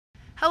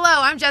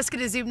Hello, I'm Jessica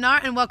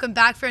Zubnar, and welcome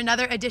back for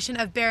another edition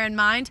of Bear in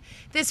Mind.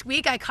 This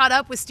week, I caught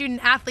up with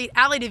student-athlete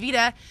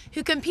Divita,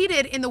 who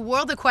competed in the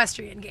World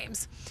Equestrian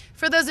Games.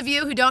 For those of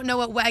you who don't know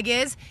what WEG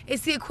is,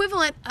 it's the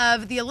equivalent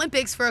of the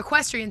Olympics for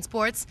equestrian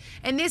sports,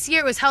 and this year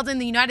it was held in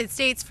the United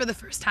States for the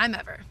first time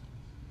ever.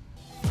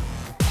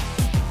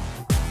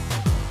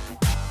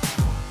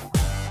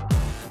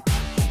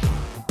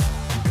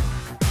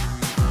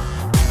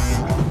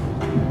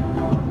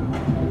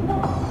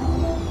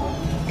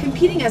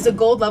 Competing as a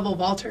gold-level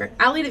vaulter,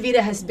 Divita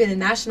has been a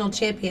national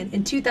champion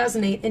in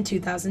 2008 and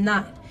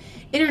 2009.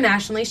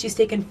 Internationally, she's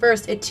taken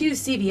first at 2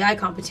 CVI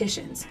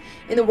competitions.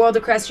 In the World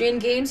Equestrian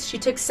Games, she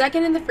took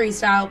second in the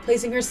freestyle,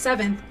 placing her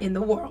 7th in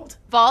the world.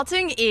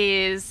 Vaulting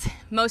is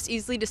most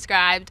easily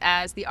described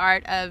as the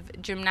art of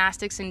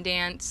gymnastics and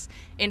dance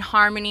in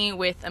harmony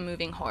with a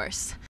moving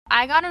horse.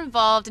 I got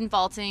involved in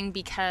vaulting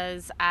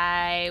because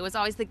I was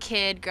always the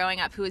kid growing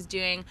up who was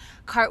doing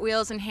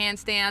cartwheels and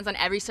handstands on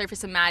every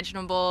surface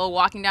imaginable,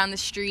 walking down the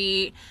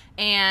street,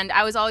 and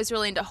I was always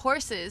really into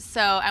horses.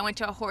 So I went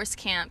to a horse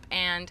camp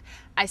and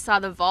I saw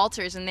the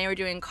vaulters and they were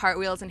doing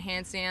cartwheels and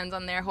handstands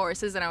on their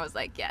horses, and I was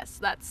like, yes,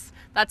 that's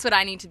what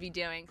I need to be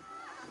doing.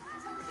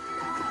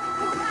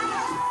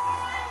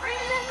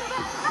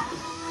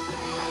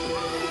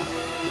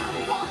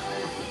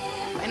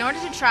 In order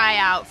to try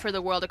out for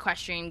the World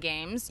Equestrian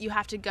Games, you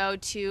have to go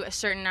to a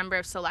certain number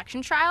of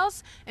selection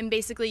trials, and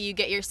basically you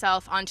get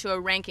yourself onto a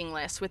ranking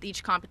list with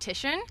each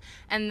competition,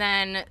 and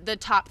then the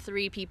top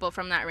 3 people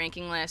from that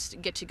ranking list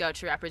get to go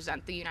to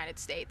represent the United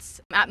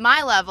States. At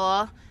my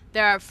level,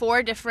 there are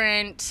 4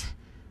 different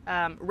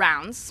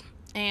rounds.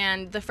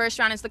 And the first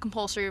round is the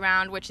compulsory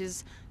round, which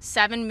is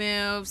 7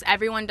 moves.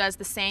 Everyone does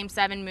the same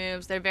 7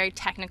 moves. They're very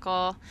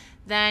technical.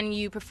 Then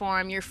you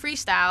perform your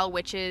freestyle,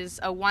 which is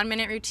a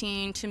 1-minute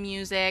routine to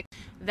music.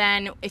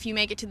 Then if you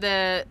make it to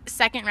the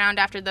second round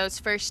after those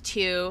first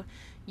 2,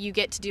 you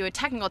get to do a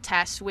technical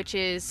test, which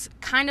is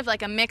kind of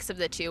like a mix of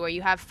the 2, where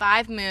you have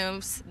 5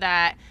 moves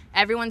that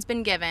everyone's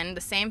been given,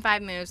 the same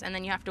 5 moves, and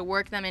then you have to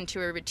work them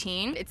into a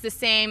routine. It's the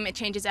same, it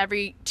changes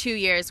every 2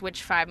 years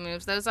which 5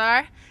 moves those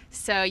are.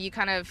 So you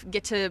kind of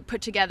get to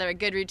put together a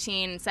good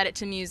routine and set it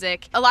to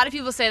music. A lot of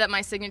people say that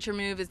my signature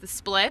move is the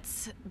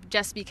splits,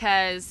 just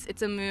because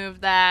it's a move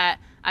that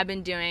I've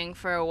been doing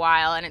for a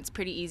while and it's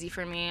pretty easy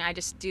for me. I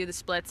just do the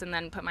splits and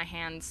then put my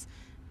hands,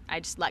 I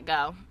just let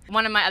go.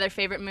 One of my other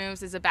favorite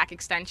moves is a back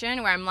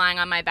extension, where I'm lying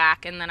on my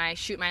back and then I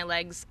shoot my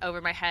legs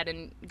over my head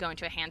and go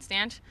into a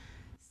handstand.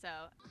 So.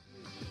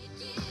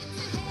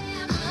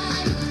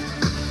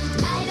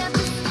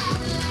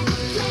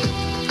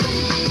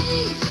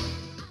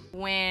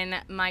 When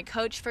my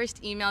coach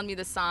first emailed me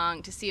the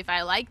song to see if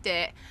I liked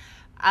it,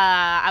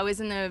 I was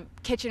in the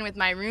kitchen with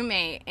my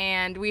roommate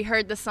and we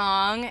heard the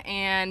song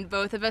and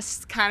both of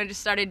us kind of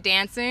just started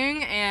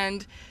dancing,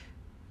 and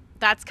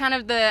that's kind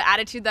of the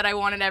attitude that I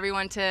wanted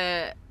everyone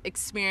to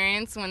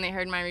experience when they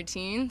heard my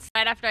routines.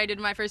 Right after I did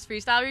my first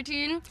freestyle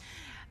routine,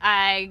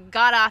 I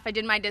got off, I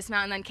did my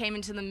dismount, and then came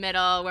into the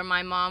middle where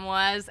my mom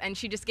was, and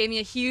she just gave me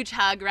a huge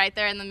hug right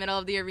there in the middle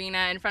of the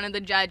arena in front of the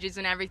judges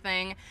and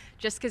everything,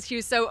 just because she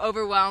was so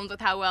overwhelmed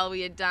with how well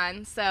we had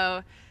done.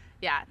 So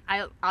yeah,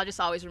 I'll just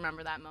always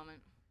remember that moment.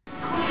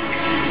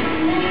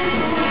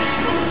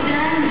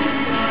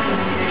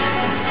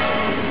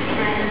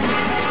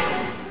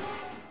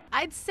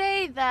 I'd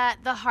say that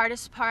the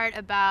hardest part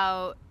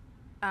about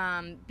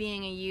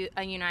being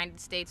a United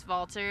States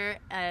vaulter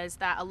is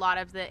that a lot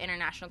of the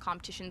international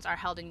competitions are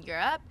held in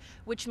Europe,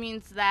 which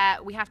means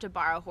that we have to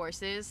borrow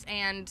horses.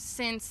 And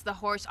since the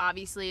horse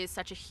obviously is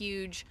such a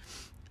huge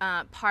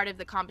part of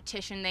the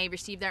competition, they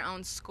receive their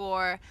own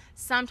score.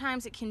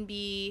 Sometimes it can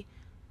be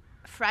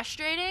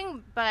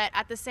frustrating, but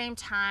at the same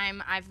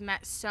time, I've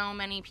met so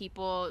many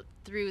people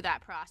through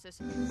that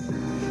process.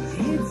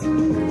 It's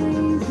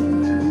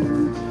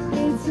amazing.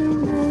 It's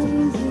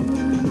amazing.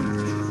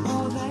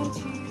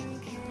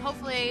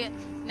 Hopefully,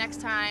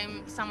 next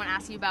time someone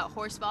asks you about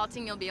horse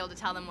vaulting, you'll be able to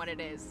tell them what it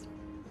is.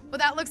 Well,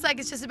 that looks like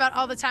it's just about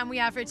all the time we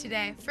have for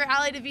today. For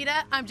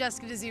Divita, I'm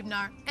Jessica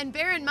Zubnar. And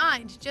bear in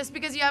mind, just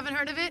because you haven't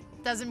heard of it,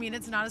 doesn't mean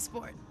it's not a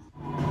sport.